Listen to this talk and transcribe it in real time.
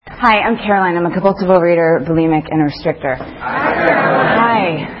Hi, I'm Caroline. I'm a compulsive overeater, bulimic, and a restrictor.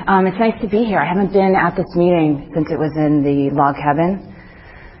 Hi. It's nice to be here. I haven't been at this meeting since it was in the log cabin.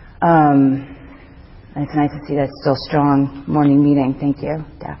 It's nice to see that it's still strong morning meeting. Thank you,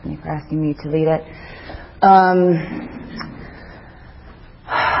 Daphne, for asking me to lead it.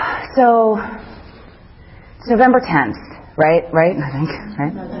 So, it's November 10th. Right, I think,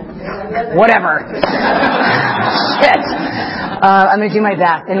 right? Whatever. Shit. I'm going to do my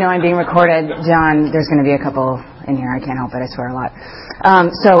best. I know I'm being recorded. John, there's going to be a couple in here. I can't help it. I swear a lot.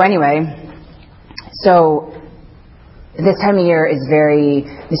 So this time of year is very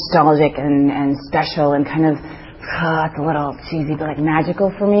nostalgic and special and kind of, it's a little cheesy, but like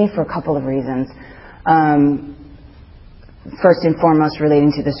magical for me for a couple of reasons. First and foremost,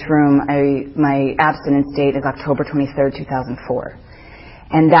 relating to this room, my abstinence date is October 23rd, 2004.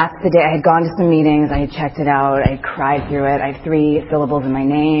 And that's the day I had gone to some meetings, I had checked it out, I had cried through it, I had 3 syllables in my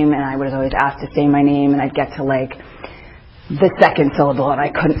name, and I was always asked to say my name, and I'd get to like the second syllable, and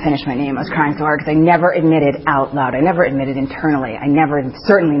I couldn't finish my name. I was crying so hard because I never admitted out loud. I never admitted internally. I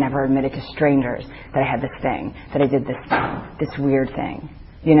certainly never admitted to strangers that I had this thing, that I did this weird thing,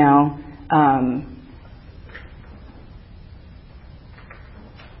 you know?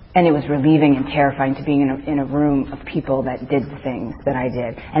 And it was relieving and terrifying to be in a room of people that did the things that I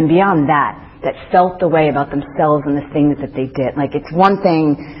did. And beyond that felt the way about themselves and the things that they did. Like, it's one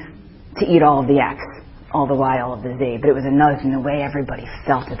thing to eat all of the X, all the Y, all of the Z, but it was another thing the way everybody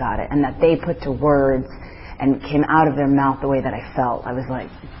felt about it. And that they put to words and came out of their mouth the way that I felt. I was,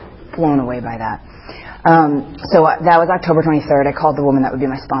 like, blown away by that. So that was October 23rd. I called the woman that would be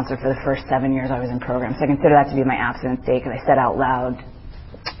my sponsor for the first 7 years I was in program. So I consider that to be my abstinence date because I said out loud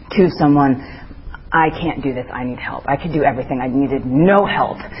to someone, I can't do this, I need help. I could do everything. I needed no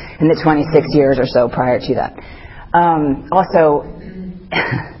help in the 26 years or so prior to that. Also,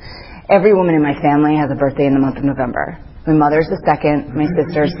 every woman in my family has a birthday in the month of November. My mother's the 2nd,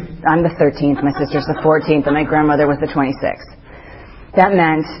 I'm the 13th, my sister's the 14th, and my grandmother was the 26th. That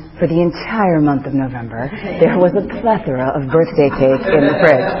meant, for the entire month of November, there was a plethora of birthday cake in the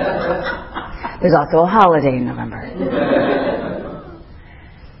fridge. There's also a holiday in November.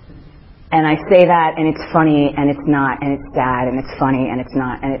 And I say that, and it's funny, and it's not, and it's sad, and it's funny, and it's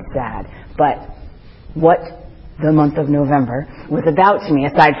not, and it's sad. But what the month of November was about to me,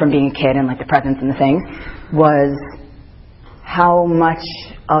 aside from being a kid and like the presents and the things, was how much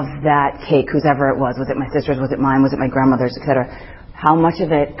of that cake, whoever it was it my sister's, was it mine, was it my grandmother's, etc., how much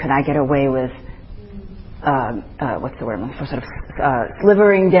of it could I get away with, sort of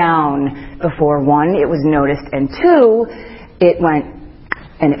slivering down before, 1, it was noticed, and 2, it went,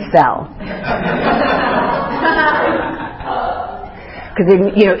 and it fell. Because,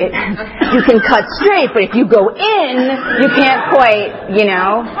 you can cut straight, but if you go in, you can't quite,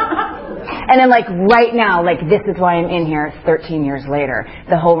 And then, right now, this is why I'm in here 13 years later.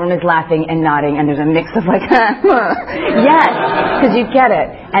 The whole room is laughing and nodding, and there's a mix of yes, because you get it.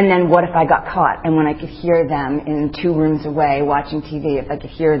 And then what if I got caught? And when I could hear them in 2 rooms away watching TV, if I could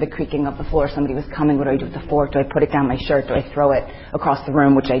hear the creaking of the floor, somebody was coming, what do I do with the fork? Do I put it down my shirt? Do I throw it across the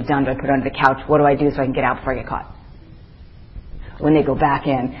room, which I'd done? Do I put it under the couch? What do I do so I can get out before I get caught? When they go back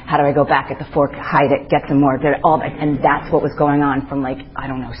in, how do I go back at the fork, hide it, get some more, all that? And that's what was going on from 6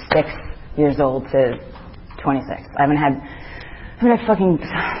 years old to 26. I haven't had fucking,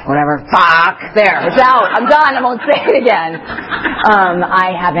 whatever, fuck, there, it's out, I'm done, I won't say it again.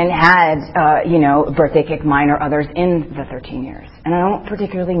 I haven't had, birthday cake, mine or others, in the 13 years. And I don't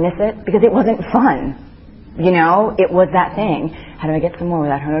particularly miss it because it wasn't fun. It was that thing. How do I get some more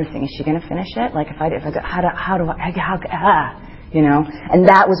without her noticing? Is she going to finish it? And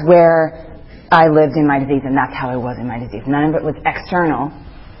that was where I lived in my disease, and that's how I was in my disease. None of it was external.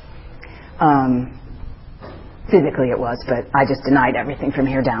 Physically it was, but I just denied everything from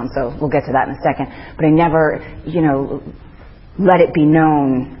here down, so we'll get to that in a second. But I never, let it be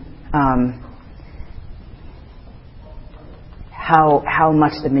known how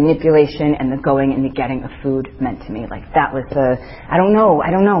much the manipulation and the going and the getting of food meant to me. That was I don't know,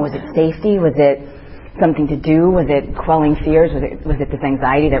 was it safety? Was it something to do? Was it quelling fears? Was it this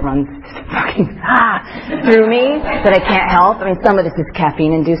anxiety that runs fucking through me that I can't help? I mean, some of this is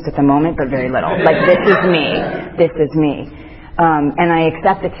caffeine induced at the moment, but very little. This is me. This is me. And I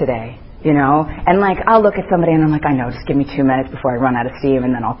accept it today, And I'll look at somebody and I'm I know, just give me 2 minutes before I run out of steam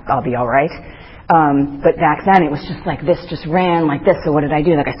and then I'll be all right. But back then it was just this just ran like this. So what did I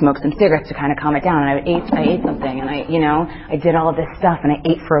do? I smoked some cigarettes to kind of calm it down, and I ate something, and I did all of this stuff, and I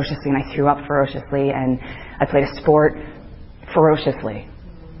ate ferociously, and I threw up ferociously, and I played a sport ferociously,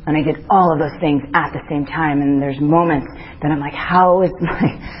 and I did all of those things at the same time. And there's moments that I'm how is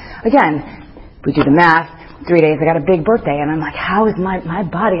again, we do the math. 3 days, I got a big birthday, and I'm like, how is my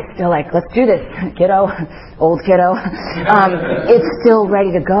body is still like, let's do this, kiddo, old kiddo. It's still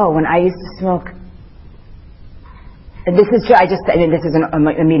ready to go. When I used to smoke, this is true, this is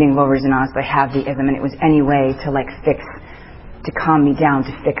a meeting of overeaters anonymous, but I have the ism, and it was any way to calm me down,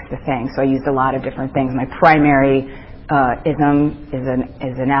 to fix the thing. So I used a lot of different things. My primary ism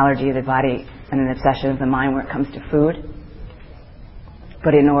is an allergy of the body and an obsession of the mind when it comes to food.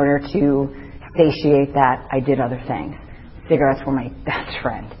 But in order to satiate that, I did other things. Cigarettes were my best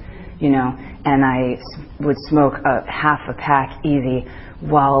friend, and I would smoke half a pack easy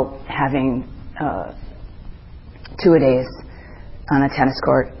while having 2 a days on a tennis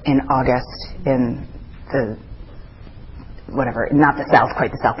court in August in the whatever, not the South,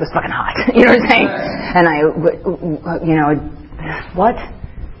 quite the South, it was fucking hot. You know what I'm saying? And I, what?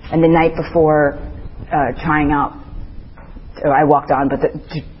 And the night before trying out, I walked on, but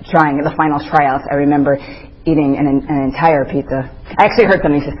trying the final tryouts, I remember eating an entire pizza. I actually heard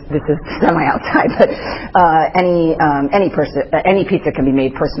something. This is semi outside, but any pizza can be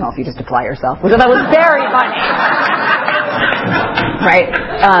made personal if you just apply yourself, which I thought was very funny. Right?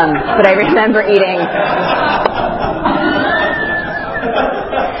 But I remember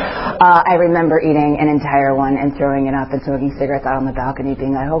eating an entire one and throwing it up and smoking cigarettes out on the balcony,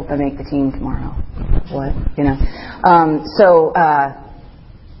 being, I hope I make the team tomorrow. What?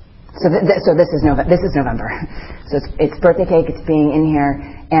 So this is November. So it's birthday cake. It's being in here,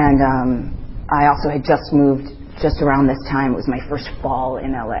 and I also had just moved just around this time. It was my first fall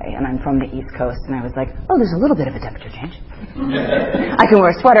in LA, and I'm from the East Coast, and I was like, oh, there's a little bit of a temperature change. I can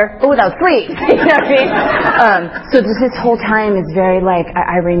wear a sweater, but without sleeves. You know what I mean? So this whole time is very like,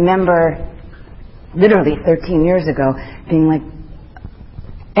 I remember literally 13 years ago being like,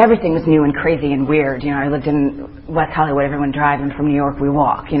 everything was new and crazy and weird. I lived in West Hollywood. Everyone drives, and from New York we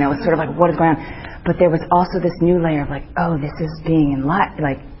walk. It's sort of like, what is going on? But there was also this new layer of like, oh, this is being in life.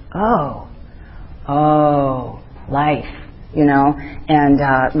 Like, oh, life. And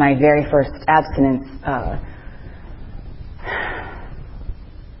my very first abstinence,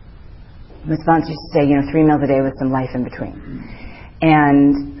 my sponsor used to say, 3 meals a day with some life in between.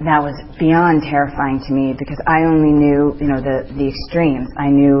 And that was beyond terrifying to me because I only knew, the extremes. I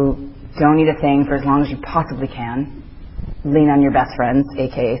knew don't eat a thing for as long as you possibly can. Lean on your best friends,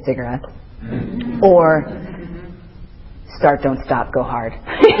 aka cigarettes. Or start, don't stop, go hard. You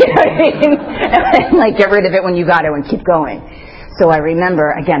know what I mean? And like get rid of it when you got it and keep going. So I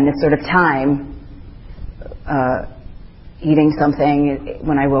remember, again, this sort of time, eating something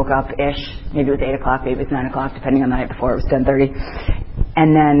when I woke up-ish. Maybe it was 8 o'clock, maybe it was 9 o'clock, depending on the night before. It was 10:30.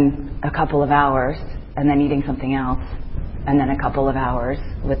 And then a couple of hours, and then eating something else. And then a couple of hours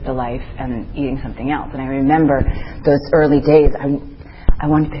with the life and eating something else. And I remember those early days, I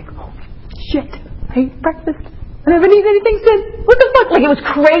wanted to think, oh, shit, I ate breakfast. And I haven't eaten anything since. What the fuck? Like, it was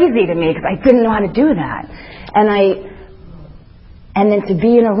crazy to me because I didn't know how to do that. And then to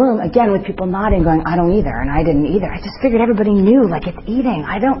be in a room, again, with people nodding, going, I don't either, and I didn't either. I just figured everybody knew, like, it's eating.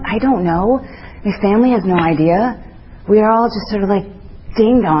 I don't know. My family has no idea. We are all just sort of like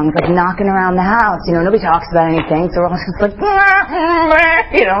ding-dongs, like knocking around the house. Nobody talks about anything, so we're all just like,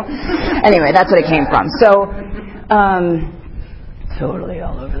 Anyway, that's what it came from. So, totally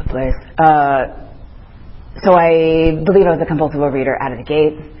all over the place. So I believe I was a compulsive overeater out of the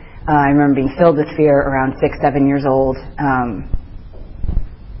gate. I remember being filled with fear around 6, 7 years old.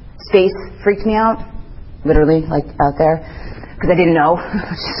 Space freaked me out, literally, like out there, because I didn't know.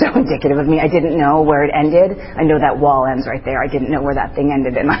 It's so indicative of me. I didn't know where it ended. I know that wall ends right there. I didn't know where that thing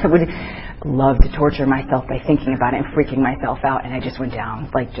ended, and I would love to torture myself by thinking about it and freaking myself out, and I just went down,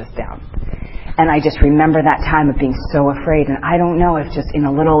 like just down. And I just remember that time of being so afraid, and I don't know if just in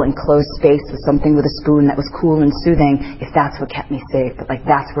a little enclosed space with something with a spoon that was cool and soothing, if that's what kept me safe, but like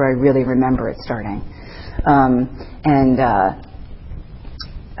that's where I really remember it starting.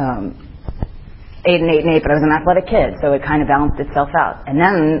 8 and 8 and 8, but I was an athletic kid, so it kind of balanced itself out. And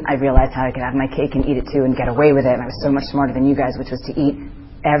then I realized how I could have my cake and eat it too and get away with it, and I was so much smarter than you guys, which was to eat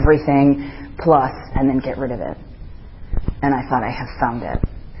everything plus and then get rid of it. And I thought I have found it.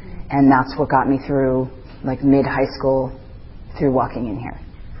 And that's what got me through, like, mid-high school, through walking in here.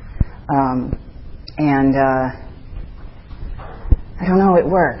 I don't know, it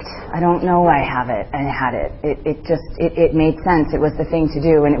worked. I don't know I have it. I had it. It made sense. It was the thing to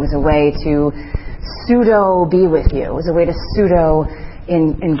do, and it was a way to pseudo be with you. It was a way to pseudo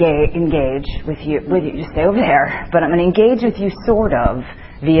engage with you. Just stay over there. But I'm going to engage with you sort of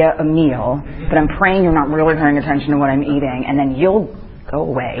via a meal, but I'm praying you're not really paying attention to what I'm eating, and then you'll go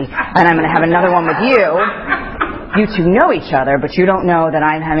away, and I'm going to have another one with you, you two know each other, but you don't know that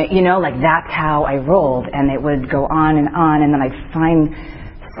I'm having, like that's how I rolled. And it would go on, and then I'd find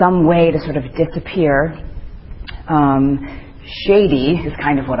some way to sort of disappear. Shady is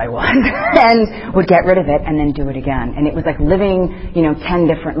kind of what I was, and would get rid of it and then do it again. And it was like living, 10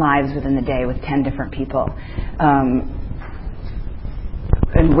 different lives within the day with 10 different people.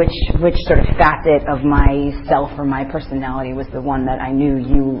 And which sort of facet of myself or my personality was the one that I knew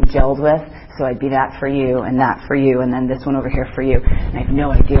you gelled with. So I'd be that for you, and that for you, and then this one over here for you. And I have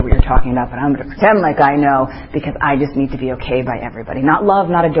no idea what you're talking about, but I'm going to pretend like I know, because I just need to be okay by everybody. Not loved,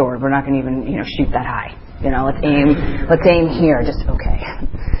 not adored. We're not going to even, shoot that high. Let's aim here, just okay.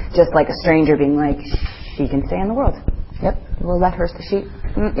 Just like a stranger being like, she can stay in the world. Yep, we'll let her,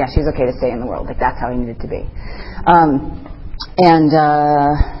 yeah, she's okay to stay in the world. Like that's how I needed to be. And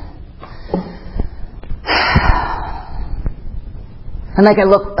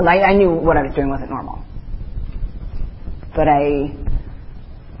like I knew what I was doing wasn't normal, but I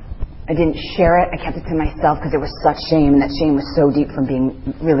didn't share it. I kept it to myself because there was such shame, and that shame was so deep from being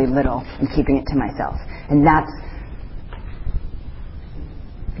really little and keeping it to myself. And that's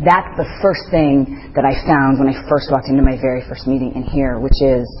the first thing that I found when I first walked into my very first meeting in here, which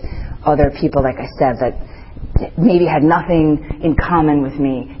is other people, like I said, that maybe had nothing in common with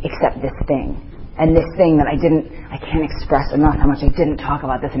me except this thing. And this thing that I can't express enough how much I didn't talk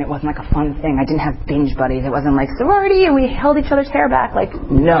about this, and it wasn't like a fun thing. I didn't have binge buddies. It wasn't like sorority and we held each other's hair back. Like,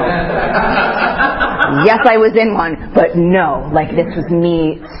 no. Yes, I was in one, but no. Like, this was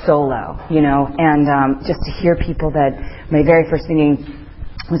me solo, And just to hear people that my very first meeting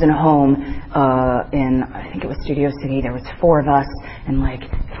was in a home in, I think it was Studio City. There was 4 of us and like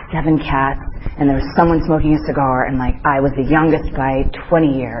 7 cats, and there was someone smoking a cigar, and like I was the youngest by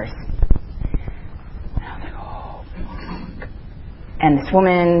 20 years. And this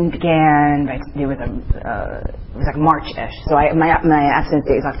woman began. It was like March-ish. So my abstinence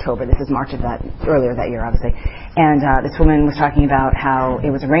date is October. This is March of earlier that year, obviously. And this woman was talking about how it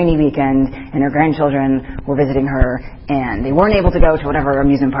was a rainy weekend and her grandchildren were visiting her, and they weren't able to go to whatever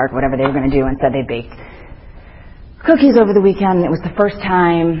amusement park, whatever they were going to do. Instead, they baked cookies over the weekend. It was the first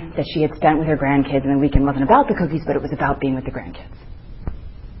time that she had spent with her grandkids, and the weekend wasn't about the cookies, but it was about being with the grandkids.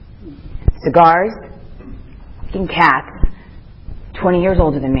 Cigars, fucking cats. 20 years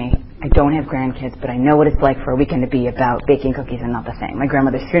older than me. I don't have grandkids, but I know what it's like for a weekend to be about baking cookies and not the thing. My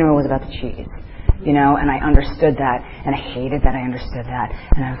grandmother's funeral was about the cheese, and I understood that, and I hated that I understood that,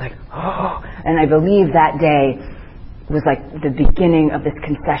 and I was like, oh, and I believe that day was like the beginning of this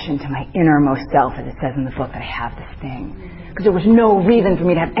concession to my innermost self, as it says in the book, that I have this thing. Because there was no reason for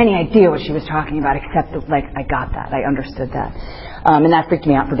me to have any idea what she was talking about, except that, like, I got that. I understood that. And that freaked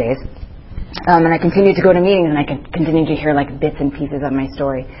me out for days. And I continued to go to meetings, and I continued to hear like bits and pieces of my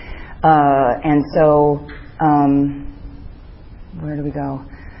story. And so, where do we go?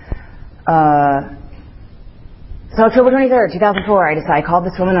 So October 23rd, 2004, I called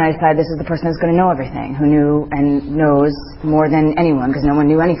this woman, and I decided this is the person who's going to know everything, who knew and knows more than anyone, because no one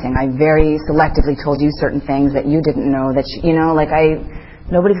knew anything. I very selectively told you certain things that you didn't know, that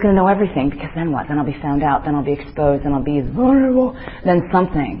nobody's going to know everything, because then what? Then I'll be found out, then I'll be exposed, then I'll be vulnerable, then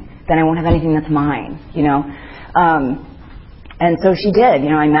something. Then I won't have anything that's mine, And so she did,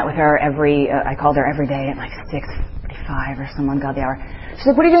 I met with her I called her every day at like 6:45 or some ungodly hour. She's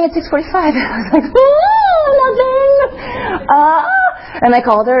like, what are you doing at 6:45? And I was like, nothing. And I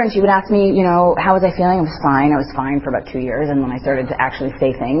called her, and she would ask me, how was I feeling? I was fine. I was fine for about 2 years, and then I started to actually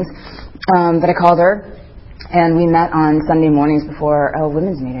say things. But I called her, and we met on Sunday mornings before a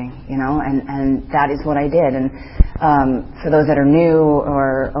women's meeting, and that is what I did. And for those that are new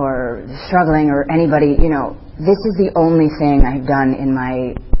or struggling, or anybody, this is the only thing I've done in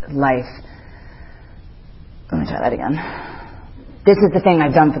my life. Let me try that again. This is the thing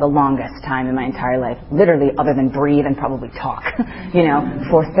I've done for the longest time in my entire life, literally, other than breathe and probably talk.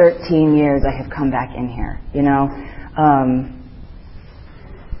 For 13 years I have come back in here,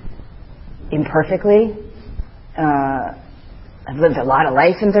 imperfectly. I've lived a lot of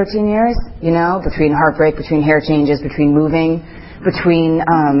life in 13 years, between heartbreak, between hair changes, between moving, between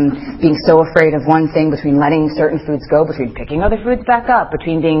being so afraid of one thing, between letting certain foods go, between picking other foods back up,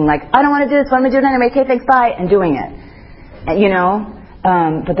 between being like, I don't want to do this, but I'm going to do it anyway, okay, thanks, bye, and doing it.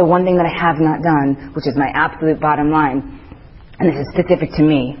 But the one thing that I have not done, which is my absolute bottom line, and this is specific to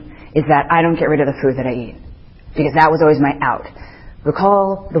me, is that I don't get rid of the food that I eat. Because that was always my out.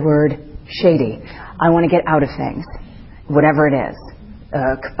 Recall the word shady. I want to get out of things, whatever it is.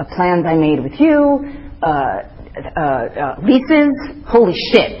 Plans I made with you, leases? Holy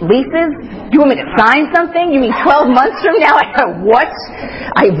shit, leases? You want me to sign something? You mean 12 months from now? What?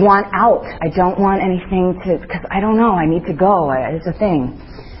 I want out. I don't want anything because I don't know, I need to go. It's a thing.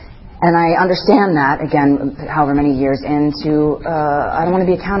 And I understand that, again, however many years into, I don't want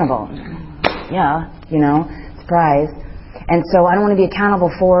to be accountable. Yeah, surprise. And so I don't want to be accountable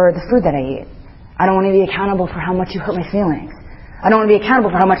for the food that I eat. I don't want to be accountable for how much you hurt my feelings. I don't want to be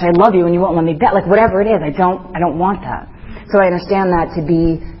accountable for how much I love you and you won't let me bet. Like, whatever it is, I don't want that. So I understand that to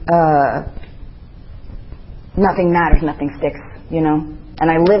be, nothing matters, nothing sticks, And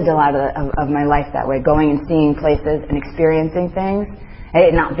I lived a lot of my life that way, going and seeing places and experiencing things, and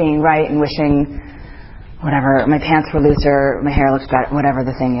it not being right and wishing, whatever, my pants were looser, my hair looks better, whatever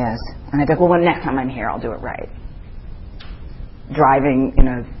the thing is. And I'd be like, well, next time I'm here, I'll do it right. Driving in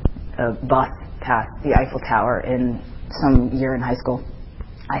a bus past the Eiffel Tower in some year in high school,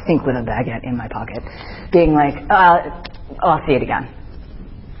 I think with a baguette in my pocket, being like, I'll see it again.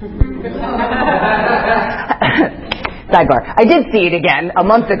 Sidebar. I did see it again a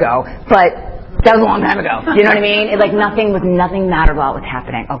month ago, but that was a long time ago. You know what I mean? Nothing mattered about what's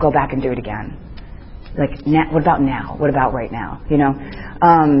happening. I'll go back and do it again. Like, what about now? What about right now?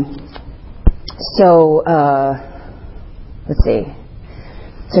 Let's see.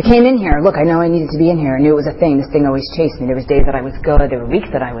 So I came in here. Look, I know I needed to be in here. I knew it was a thing. This thing always chased me. There was days that I was good. There were weeks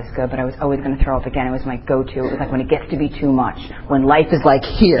that I was good, but I was always going to throw up again. It was my go-to. It was like when it gets to be too much. When life is like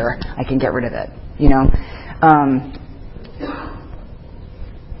here, I can get rid of it.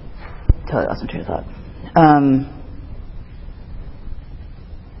 Totally lost my train of thought.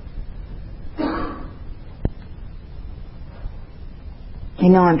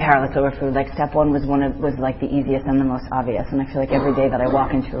 I'm powerless over food. Like step one was like the easiest and the most obvious, and I feel like every day that I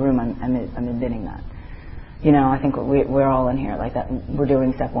walk into a room, I'm admitting that. I think we're all in here like that. We're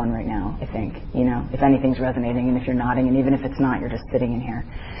doing step one right now. I think. If anything's resonating, and if you're nodding, and even if it's not, you're just sitting in here.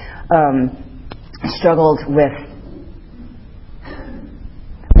 I struggled with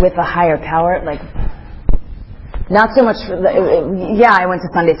a higher power, like. Not so much, I went to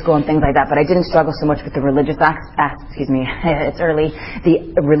Sunday school and things like that, but I didn't struggle so much with the religious it's early,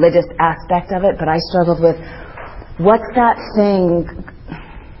 the religious aspect of it, but I struggled with what's that thing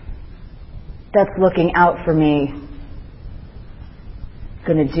that's looking out for me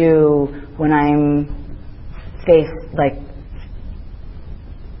going to do when I'm face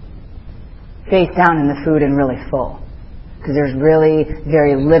down in the food and really full. Because there's really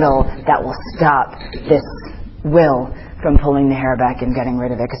very little that will stop this will from pulling the hair back and getting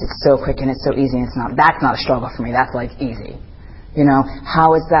rid of it, because it's so quick and it's so easy, and that's not a struggle for me. That's like easy.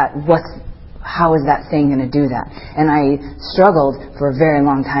 How is that thing going to do that? And I struggled for a very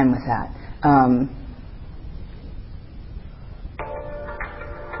long time with that.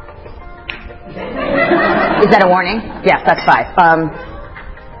 Is that a warning? Yes, that's 5.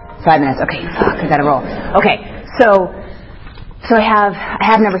 5 minutes. Okay, fuck, I gotta roll. Okay, so I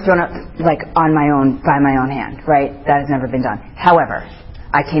have never thrown up like on my own, by my own hand, right? That has never been done. However,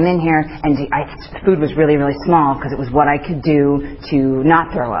 I came in here and food was really, really small because it was what I could do to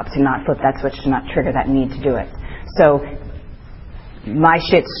not throw up, to not flip that switch, to not trigger that need to do it. So my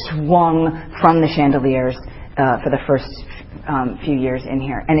shit swung from the chandeliers for the first few years in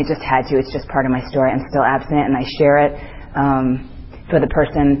here, and it just had to. It's just part of my story. I'm still abstinent, and I share it for the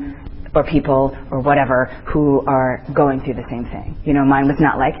person or people or whatever who are going through the same thing. Mine was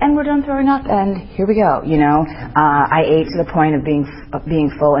not like, and we're done throwing up, and here we go. I ate to the point of being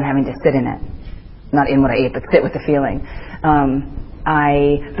full and having to sit in it. Not in what I ate, but sit with the feeling.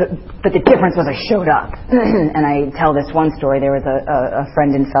 But the difference was I showed up. And I tell this one story. There was a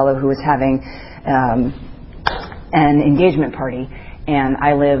friend and fellow who was having an engagement party, and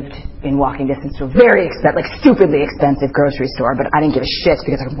I lived in walking distance to a very stupidly expensive grocery store, but I didn't give a shit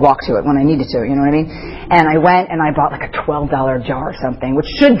because I could walk to it when I needed to, you know what I mean? And I went and I bought like a $12 jar or something, which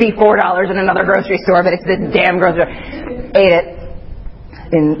should be $4 in another grocery store, but it's this damn grocery store. Ate it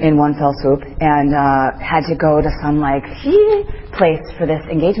in one fell swoop, and had to go to some place for this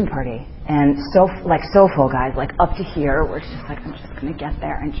engagement party. And so full, guys, up to here, where it's just I'm just gonna get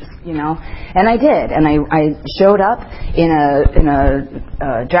there and just, and I did, and I showed up in a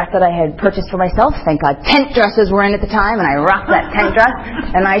dress that I had purchased for myself. Thank God, tent dresses were in at the time, and I rocked that tent dress,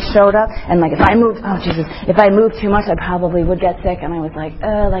 and I showed up, and if I moved too much, I probably would get sick, and I was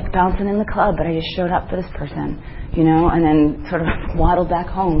bouncing in the club, but I just showed up for this person, and then sort of waddled back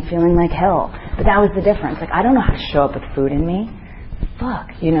home feeling like hell. But that was the difference. I don't know how to show up with food in me. Fuck,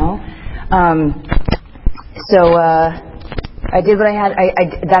 I did what I had.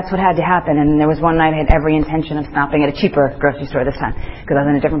 That's what had to happen. And there was one night I had every intention of stopping at a cheaper grocery store this time because I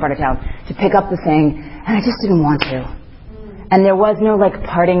was in a different part of town to pick up the thing, and I just didn't want to. And there was no like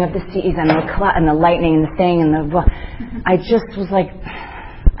parting of the seas and the lightning and the thing and the. I just was like,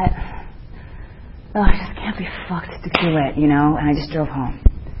 I just can't be fucked to do it, you know. And I just drove home.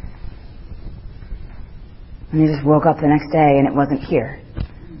 And I just woke up the next day and it wasn't here.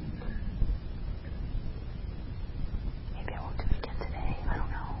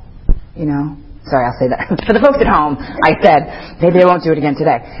 You know, sorry, I'll say that. For the folks at home, I said, maybe I won't do it again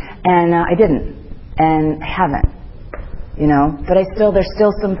today. And I didn't. And I haven't. You know, but there's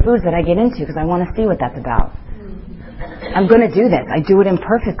still some foods that I get into because I want to see what that's about. I'm going to do this. I do it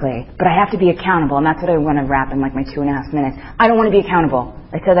imperfectly, but I have to be accountable. And that's what I want to wrap in like my 2.5 minutes. I don't want to be accountable.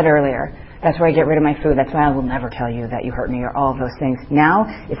 I said that earlier. That's where I get rid of my food. That's why I will never tell you that you hurt me or all of those things. Now,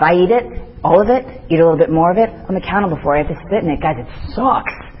 if I eat it, all of it, eat a little bit more of it, I'm accountable for it. I have to sit in it. Guys, it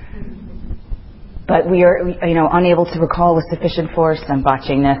sucks. But we are, you know, unable to recall with sufficient force. I'm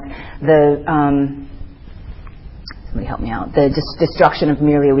botching this. Somebody help me out. The destruction of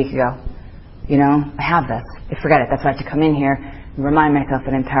merely a week ago. You know, I have this. I forget it. That's why I have to come in here and remind myself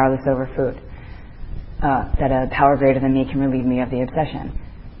that I'm powerless over food. That a power greater than me can relieve me of the obsession.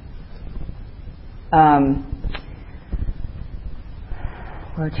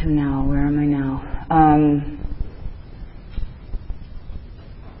 Where to now? Where am I now?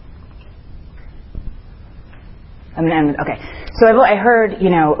 Okay. So I heard, you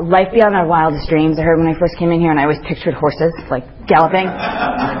know, life beyond our wildest dreams. I heard when I first came in here, and I always pictured horses, like, galloping.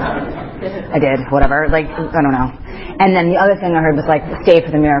 I did, whatever. Like, I don't know. And then the other thing I heard was, like, stay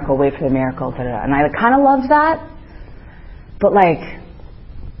for the miracle, wait for the miracle, da-da-da. And I kind of loved that. But, like,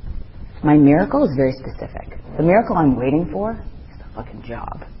 my miracle is very specific. The miracle I'm waiting for is the fucking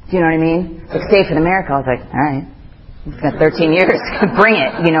job. Do you know what I mean? Like, stay for the miracle. I was like, all right. It's got 13 years. Bring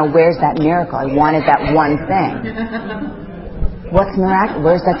it. You know, where's that miracle? I wanted that one thing. What's miraculous?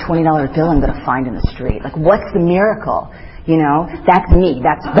 Where's that $20 bill I'm going to find in the street? Like, what's the miracle? You know, that's me.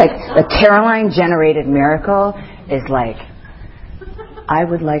 That's like the Caroline-generated miracle is like, I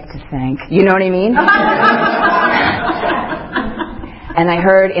would like to thank. You know what I mean? And I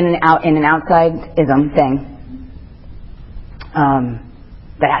heard in an outside-ism thing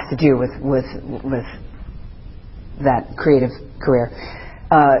that has to do with that creative career.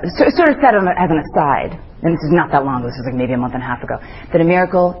 Sort of said as an aside, and this is not that long ago, this was like maybe a month and a half ago, that a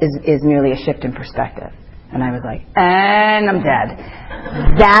miracle is merely a shift in perspective. And I was like, and I'm dead.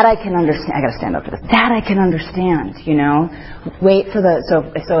 That I can understand. I got to stand up for this. That I can understand, you know. Wait for so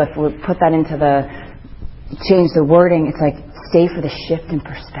if we put that into change the wording, it's like, stay for the shift in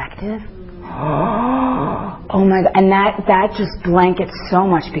perspective. Oh my God. And that just blankets so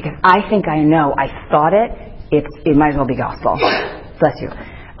much because I think I know. I thought it. It might as well be gospel. Bless you.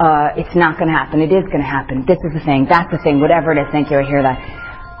 It's not going to happen. It is going to happen. This is the thing. That's the thing. Whatever it is. Thank you. I hear that.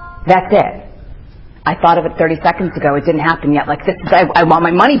 That's it. I thought of it 30 seconds ago. It didn't happen yet. Like this, I want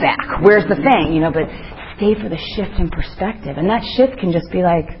my money back. Where's the thing? You know, but stay for the shift in perspective. And that shift can just be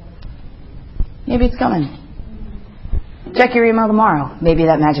like, maybe it's coming. Check your email tomorrow. Maybe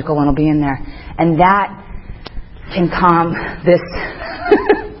that magical one will be in there. And that can calm this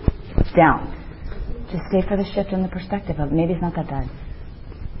down. Just stay for the shift in the perspective of maybe it's not that bad.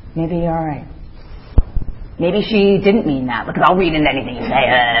 Maybe you're all right. Maybe she didn't mean that. Because I'll read into anything you say.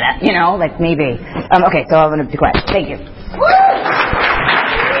 You know, like maybe. Okay, so I'm going to be quiet. Thank you.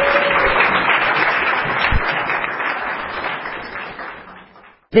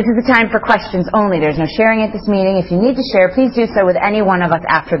 This is the time for questions only. There's no sharing at this meeting. If you need to share, please do so with any one of us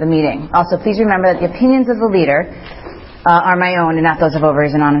after the meeting. Also, please remember that the opinions of the leader are my own and not those of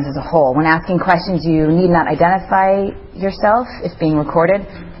Overeaters Anonymous as a whole. When asking questions, you need not identify yourself if being recorded,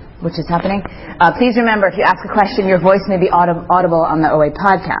 which is happening. Please remember, if you ask a question, your voice may be audible on the OA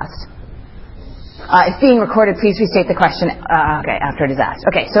podcast. If being recorded, please restate the question after it is asked.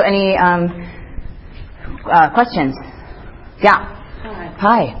 Okay, so any questions? Yeah.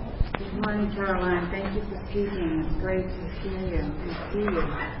 Hi. Good morning, Caroline. Thank you for speaking. It's great to hear you and see you.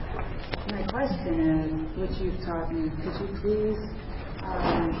 My question is, which you've taught me, could you please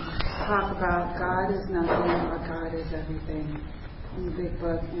talk about God is nothing or God is everything in the big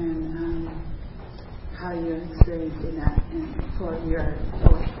book and how you're experiencing that for your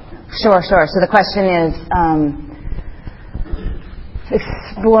work? Sure. So the question is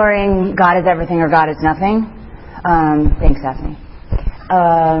exploring God is everything or God is nothing. Thanks, Daphne.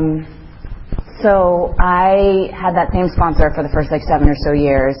 So I had that same sponsor for the first 7 or so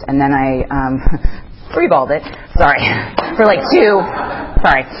years, and then I freeballed it. Sorry, for 2.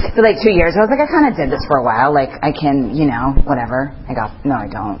 sorry, for like 2 years. I was like, I kind of did this for a while. Like, I can, whatever. No, I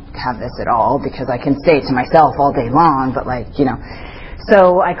don't have this at all because I can say it to myself all day long, but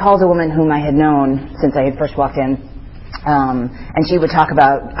So I called a woman whom I had known since I had first walked in, and she would talk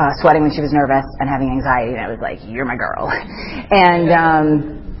about sweating when she was nervous and having anxiety, and I was like, you're my girl. And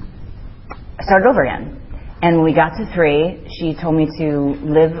I started over again. And when we got to 3, she told me to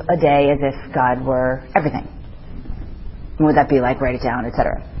live a day as if God were everything. And what would that be like? Write it down,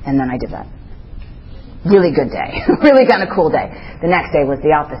 etc. And then I did that. Really good day. Really kind of cool day. The next day was the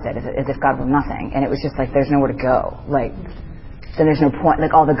opposite, as if God were nothing. And it was just like, there's nowhere to go. Like, then there's no point.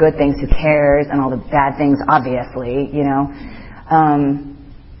 Like, all the good things, who cares? And all the bad things, obviously,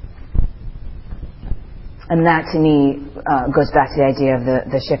 And that, to me, goes back to the idea of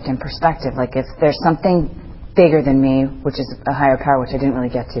the shift in perspective. Like, if there's something bigger than me, which is a higher power, which I didn't really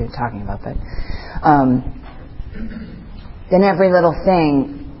get to talking about, but then every little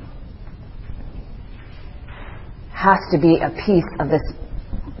thing has to be a piece of this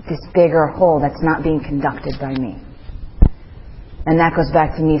bigger whole that's not being conducted by me. And that goes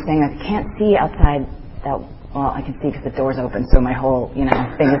back to me saying I can't see outside that. Well, I can see because the door's open, so my whole thing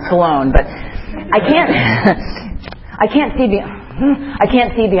is blown. But I can't see beyond. I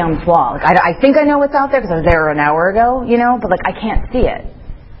can't see beyond this wall. Like, I think I know what's out there because I was there an hour ago, but I can't see it.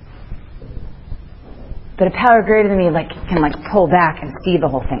 But a power greater than me can pull back and see the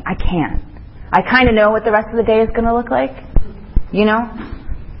whole thing. I can't. I kind of know what the rest of the day is going to look like,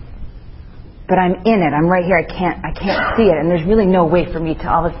 But I'm in it. I'm right here. I can't see it, and there's really no way for me to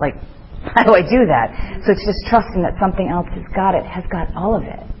always how do I do that? So it's just trusting that something else has got all of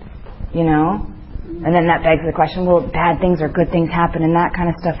it, And then that begs the question: well, bad things or good things happen, and that kind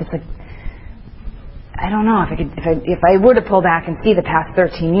of stuff. It's like, I don't know if I were to pull back and see the past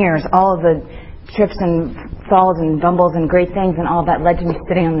 13 years, all of the trips and falls and bumbles and great things and all of that led to me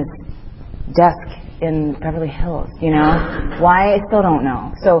sitting on this desk in Beverly Hills. Why? I still don't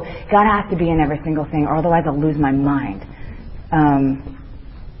know. So God has to be in every single thing, or otherwise I'll lose my mind.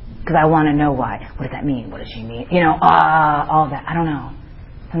 Because I want to know why. What does that mean? What does she mean? All that. I don't know.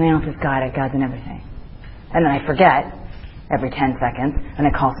 Something else is God. God's in everything. And then I forget every 10 seconds, and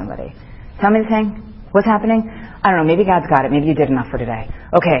I call somebody. Tell me the thing. What's happening? I don't know. Maybe God's got it. Maybe you did enough for today.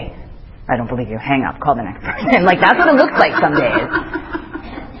 Okay. I don't believe you. Hang up. Call the next person. That's what it looks like some days.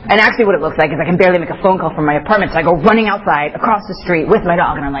 And actually what it looks like is I can barely make a phone call from my apartment, so I go running outside across the street with my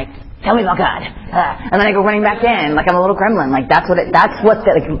dog, and I'm like, tell me about God. And then I go running back in like I'm a little gremlin. Legit,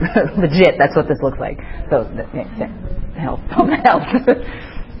 that's what this looks like. So, help. Hope that helps.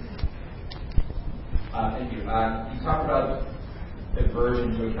 Thank you. You talked about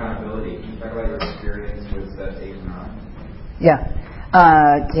aversion to accountability. Can you talk about your experience with steps 8 and 9? Yeah.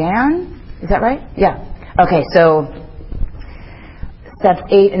 Dan? Is that right? Yeah. Okay, so steps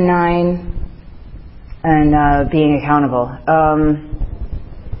 8 and 9 and being accountable.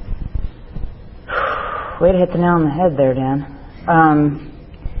 Way to hit the nail on the head there, Dan.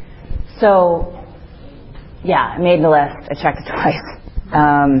 So, yeah, I made the list. I checked it twice.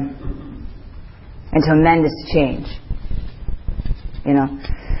 And to amend is to change.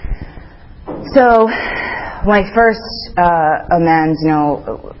 So, when I first amend,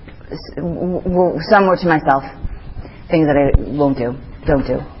 some were to myself, things that I don't do, to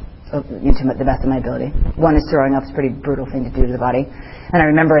the best of my ability. One is throwing up. It's a pretty brutal thing to do to the body. And I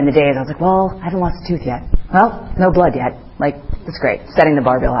remember in the days, I was like, well, I haven't lost a tooth yet. Well, no blood yet. That's great. Setting the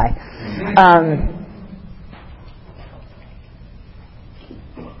bar real high.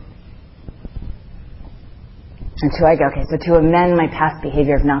 Until I go, okay, so to amend my past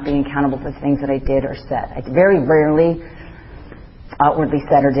behavior of not being accountable for the things that I did or said. I very rarely outwardly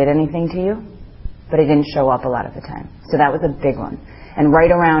said or did anything to you, but I didn't show up a lot of the time. So that was a big one. And right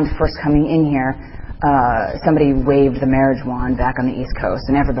around first coming in here, somebody waved the marriage wand back on the East Coast,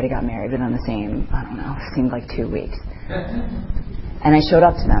 and everybody got married within the same, I don't know, it seemed like 2 weeks. And I showed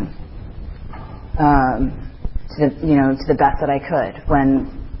up to them, to the best that I could.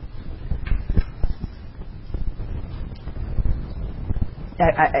 When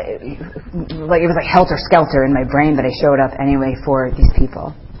it was like helter skelter in my brain, but I showed up anyway for these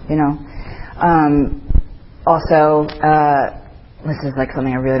people. Also, this is like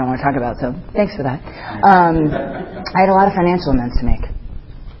something I really don't want to talk about, so thanks for that. I had a lot of financial amends to make.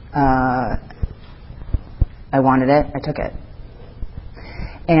 I wanted it. I took it.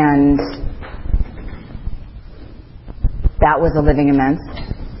 And that was a living amends,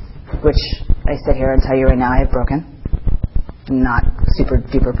 which I sit here and tell you right now I have broken. I'm not super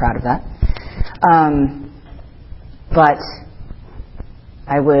duper proud of that. But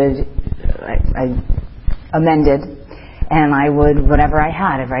I amended. And I would, whatever I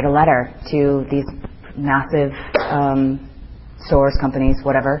had, I'd write a letter to these massive stores, companies,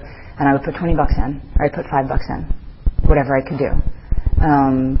 whatever, and I would put $20 in, or I'd put $5 in, whatever I could do.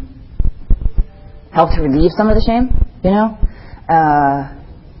 Help to relieve some of the shame, you know?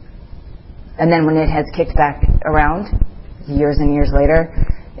 And then when it has kicked back around, years and years later,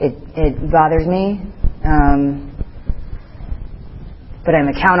 it bothers me. But I'm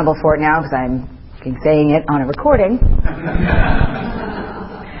accountable for it now because I'm saying it on a recording.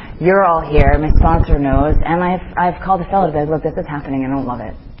 You're all here. My sponsor knows, and I've called a fellow to say, look, this is happening. I don't love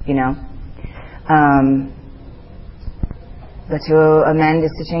it, you know. But to amend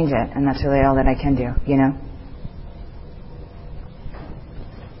is to change it, and that's really all that I can do, you know.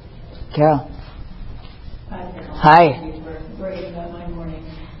 Carol. Hi. Breaking up my morning.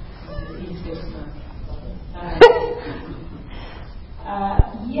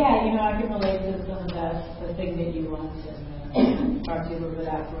 Yeah, you know, I can relate to some of the thing that you want and talk to you a little bit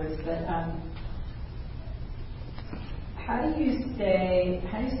afterwards. But how do you stay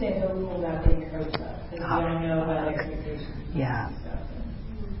hopeful without getting your hopes up? Because you don't know about expectations. Yeah. And stuff.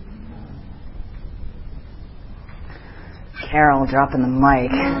 Carol dropping the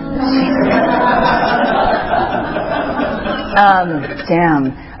mic.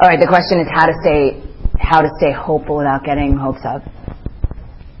 Damn. All right. The question is how to stay hopeful without getting hopes up.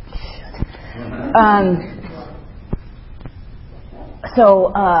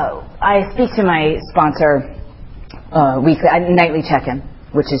 So I speak to my sponsor weekly, nightly check-in,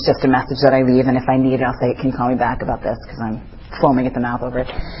 which is just a message that I leave, and if I need it, I'll say, "Can you call me back about this?" Because I'm foaming at the mouth over it.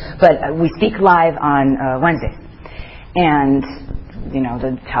 But we speak live on Wednesdays, and you know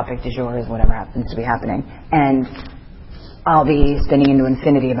the topic du jour is whatever happens to be happening, and I'll be spinning into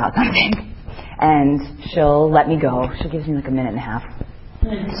infinity about something, and she'll let me go. She gives me like a minute and a half.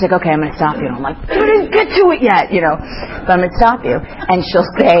 She's like, okay, I'm going to stop you. And I'm like, I didn't get to it yet, you know. But I'm going to stop you. And she'll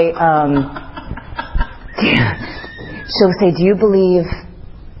say, do you believe...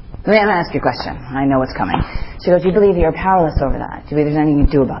 Let me ask you a question. I know what's coming. She goes, do you believe you're powerless over that? Do you believe there's anything you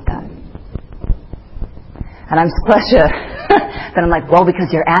can do about that? And I'm such a... Then I'm like, well, because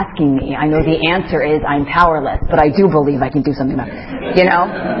you're asking me. I know the answer is I'm powerless, but I do believe I can do something about it. You know?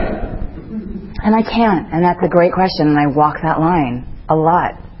 And I can't. And that's a great question. And I walk that line a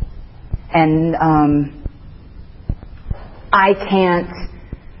lot. And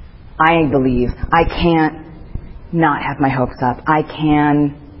I believe I can't not have my hopes up.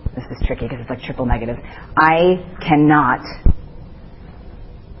 This is tricky because it's like triple negative. I cannot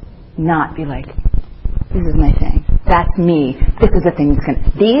not be like, this is my thing. That's me. This is the thing that's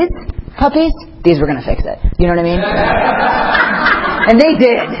these puppies, these were going to fix it. You know what I mean? And they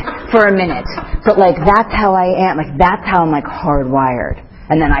did for a minute. But like, that's how I am. Like, that's how I'm like hardwired.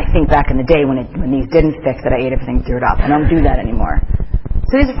 And then I think back in the day when these didn't fix it, I ate everything, threw it up. I don't do that anymore.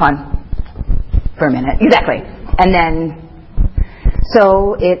 So these are fun. For a minute. Exactly. And then,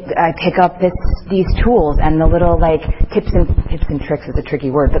 so I pick up these tools and the little like tips and tricks is a tricky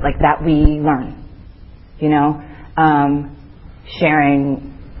word, but like that we learn. You know?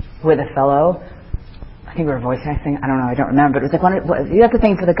 Sharing with a fellow. I think we were voice texting. I don't know. I don't remember. But it was like, you have to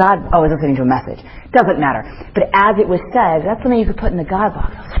think for the God. Oh, I was listening to a message. Doesn't matter. But as it was said, that's something you could put in the God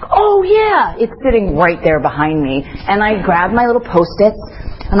box. I was like, oh yeah, it's sitting right there behind me. And I grabbed my little Post-its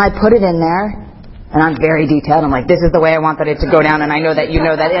and I put it in there. And I'm very detailed. I'm like, this is the way I want it to go down. And I know that you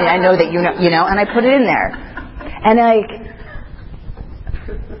know that. And I know that you know. And I put it in there.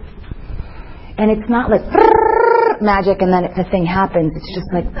 And it's not like magic. And then if the thing happens, it's just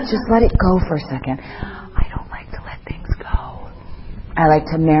like, just let it go for a second. I don't like to let things go. I like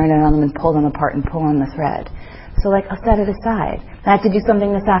to marinate on them and pull them apart and pull on the thread. So like, I'll set it aside. I have to do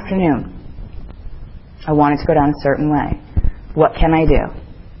something this afternoon. I want it to go down a certain way. What can I do?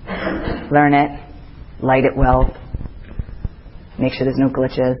 Learn it. Light it well. Make sure there's no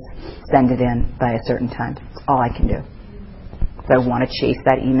glitches. Send it in by a certain time. That's all I can do. Do I want to chase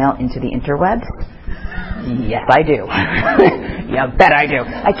that email into the interwebs? Yes, I do. Yeah, bet I do.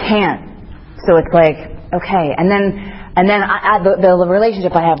 I can't. So it's like, okay. And then the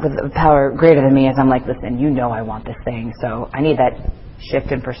relationship I have with the power greater than me is I'm like, listen, you know I want this thing. So I need that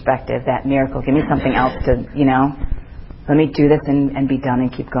shift in perspective, that miracle. Give me something else to, let me do this and be done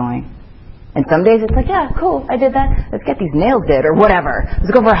and keep going. And some days it's like, yeah, cool, I did that. Let's get these nails did or whatever.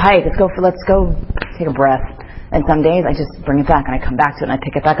 Let's go for a hike. Let's go take a breath. And some days I just bring it back and I come back to it and I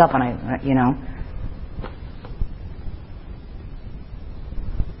pick it back up and I.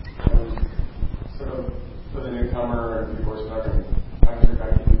 So for the newcomer and before starting, how does your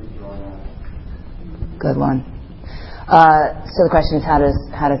guide keep drawing that? Good one. So the question is, how does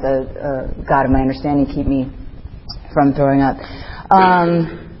a God of my understanding keep me from throwing up.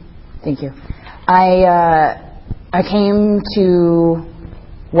 Thank you. I came to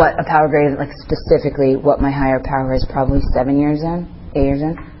what a power grade, like specifically what my higher power is, probably 8 years in.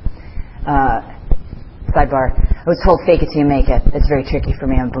 Sidebar, I was told fake it till you make it. It's very tricky for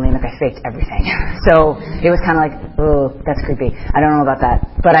me. I'm bulimic. I faked everything. So it was kind of like, oh, that's creepy. I don't know about that.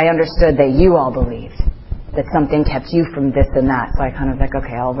 But I understood that you all believed that something kept you from this and that. So I kind of was like,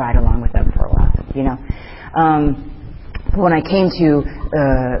 okay, I'll ride along with them for a while, you know. When I came to,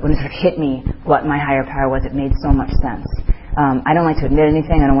 when it sort of hit me what my higher power was, it made so much sense. I don't like to admit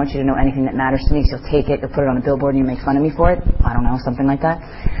anything. I don't want you to know anything that matters to me. So you'll take it, you'll put it on a billboard, and you make fun of me for it. I don't know, something like that.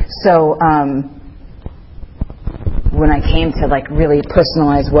 So when I came to like really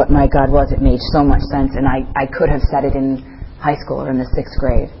personalize what my God was, it made so much sense. And I could have said it in high school or in the 6th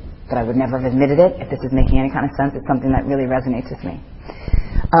grade, but I would never have admitted it. If this is making any kind of sense, it's something that really resonates with me.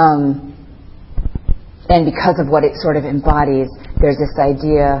 And because of what it sort of embodies, there's this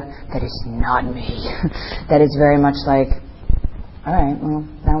idea that it's not me. That is very much like, all right, well,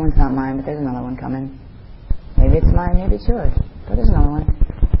 that one's not mine, but there's another one coming. Maybe it's mine, maybe it's yours, but there's another one.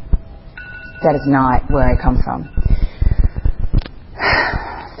 That is not where I come from.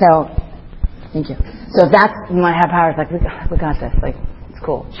 So, thank you. So if that's my higher power, it's like, we got this. Like, it's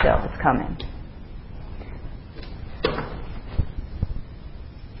cool, chill, it's coming.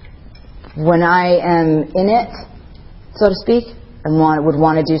 When I am in it, so to speak, and would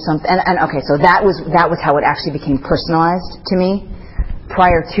want to do something, and okay, so that was how it actually became personalized to me.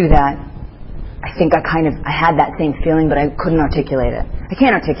 Prior to that, I think I had that same feeling, but I couldn't articulate it. I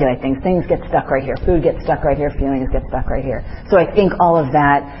can't articulate things. Things get stuck right here. Food gets stuck right here. Feelings get stuck right here. So I think all of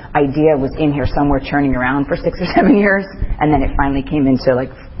that idea was in here somewhere churning around for 6 or 7 years, and then it finally came into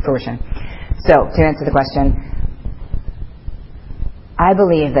like fruition. So to answer the question, I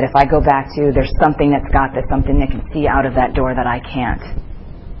believe that if I go back to there's something that's got this, something that can see out of that door that I can't.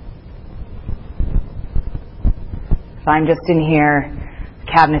 If I'm just in here,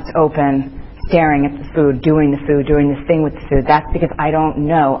 cabinets open, staring at the food, doing this thing with the food, that's because I don't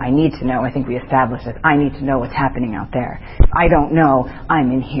know. I need to know. I think we established this. I need to know what's happening out there. If I don't know,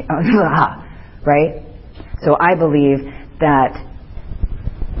 I'm in here. Right? So I believe that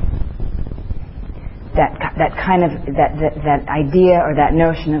that idea or that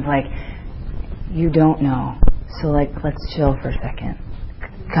notion of like, you don't know, so like let's chill for a second,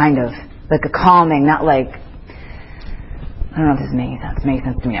 kind of like a calming, not like, I don't know if this makes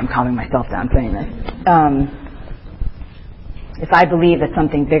sense to me. I'm calming myself down saying this. If I believe that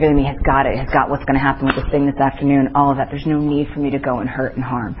something bigger than me has got what's going to happen with this thing this afternoon, all of that, there's no need for me to go and hurt and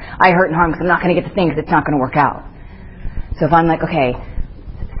harm. I hurt and harm because I'm not going to get the thing because it's not going to work out. So if I'm like, okay,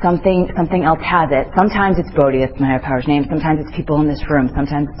 something else has it. Sometimes it's Bodhi, that's my higher power's name. Sometimes it's people in this room.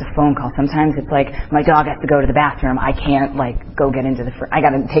 Sometimes it's a phone call. Sometimes it's like my dog has to go to the bathroom. I can't like go get into the I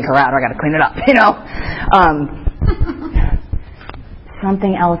got to take her out or I got to clean it up, you know.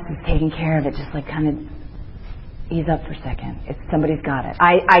 Something else is taking care of it. Just like kind of ease up for a second. Somebody's got it.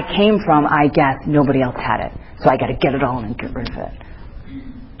 I came from, I guess, nobody else had it. So I got to get it all and get rid of it.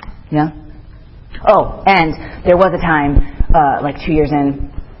 Yeah? Oh, and there was a time, like 2 years in,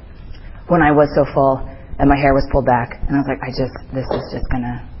 when I was so full and my hair was pulled back, and I was like, this is just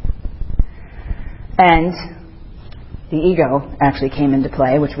gonna. And the ego actually came into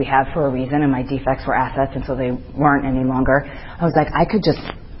play, which we have for a reason, and my defects were assets, and so they weren't any longer. I was like, I could just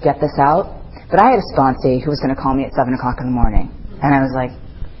get this out, but I had a sponsee who was going to call me at 7 o'clock in the morning, and I was like,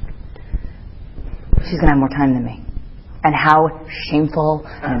 she's going to have more time than me. And how shameful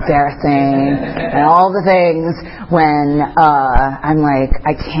and embarrassing and all the things when I'm like,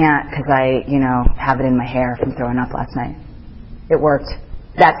 I can't because I, have it in my hair from throwing up last night. It worked.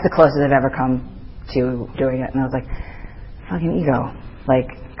 That's the closest I've ever come to doing it. And I was like, fucking ego. Like,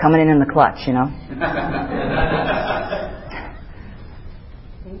 coming in the clutch, Thank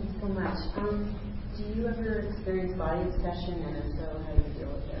you so much. Do you ever experience body obsession, and if so, how do you deal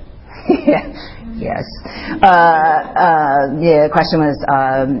with it? Yes. The question was,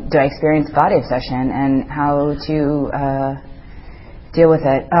 do I experience body obsession and how to deal with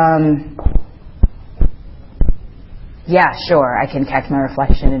it? Yeah, sure. I can catch my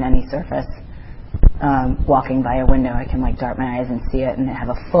reflection in any surface. Walking by a window, I can dart my eyes and see it and have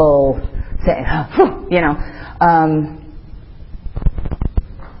a full,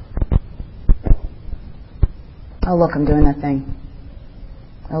 oh look, I'm doing that thing.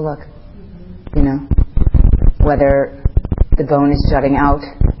 Oh look, whether the bone is jutting out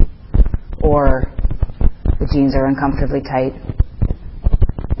or the jeans are uncomfortably tight.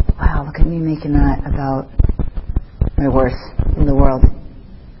 Wow, look at me making that about my worth in the world.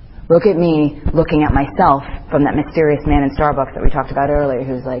 Look at me looking at myself from that mysterious man in Starbucks that we talked about earlier,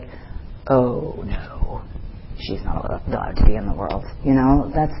 who's like, oh no, she's not allowed to be in the world. You know,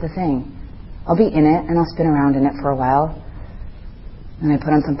 that's the thing. I'll be in it and I'll spin around in it for a while. And I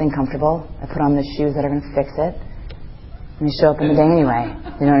put on something comfortable. I put on the shoes that are going to fix it. And I show up in the day anyway.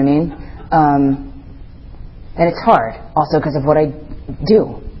 You know what I mean? And it's hard also because of what I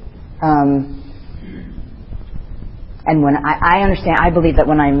do. And when I understand, I believe that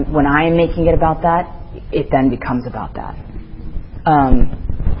when I'm making it about that, it then becomes about that.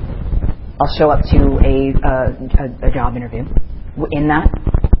 I'll show up to a job interview in that,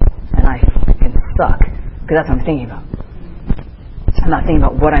 and I fucking suck because that's what I'm thinking about. I'm not thinking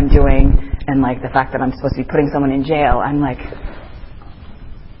about what I'm doing and like the fact that I'm supposed to be putting someone in jail. I'm like,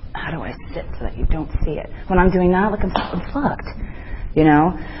 how do I sit so that you don't see it? When I'm doing that, like I'm fucked, you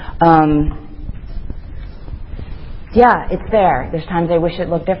know. Yeah, it's there. There's times I wish it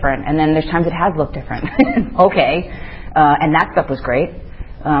looked different, and then there's times it has looked different. Okay, and that stuff was great.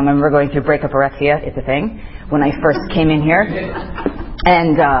 I remember going through breakup orexia. It's a thing. When I first came in here,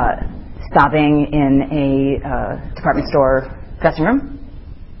 and sobbing in a department store dressing room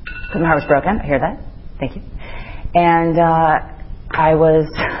because my heart was broken. I hear that. Thank you. And I was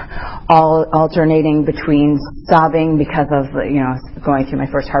alternating between sobbing because of going through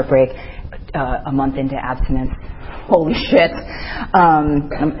my first heartbreak, a month into abstinence. Holy shit! But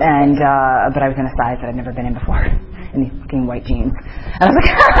I was in a size that I'd never been in before, in these fucking white jeans, and I was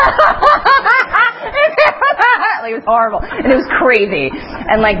like, like it was horrible, and it was crazy,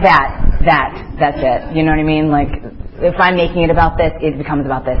 and like that's it. You know what I mean? Like if I'm making it about this, it becomes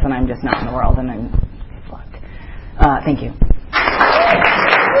about this, and I'm just not in the world, and I'm fucked. Thank you.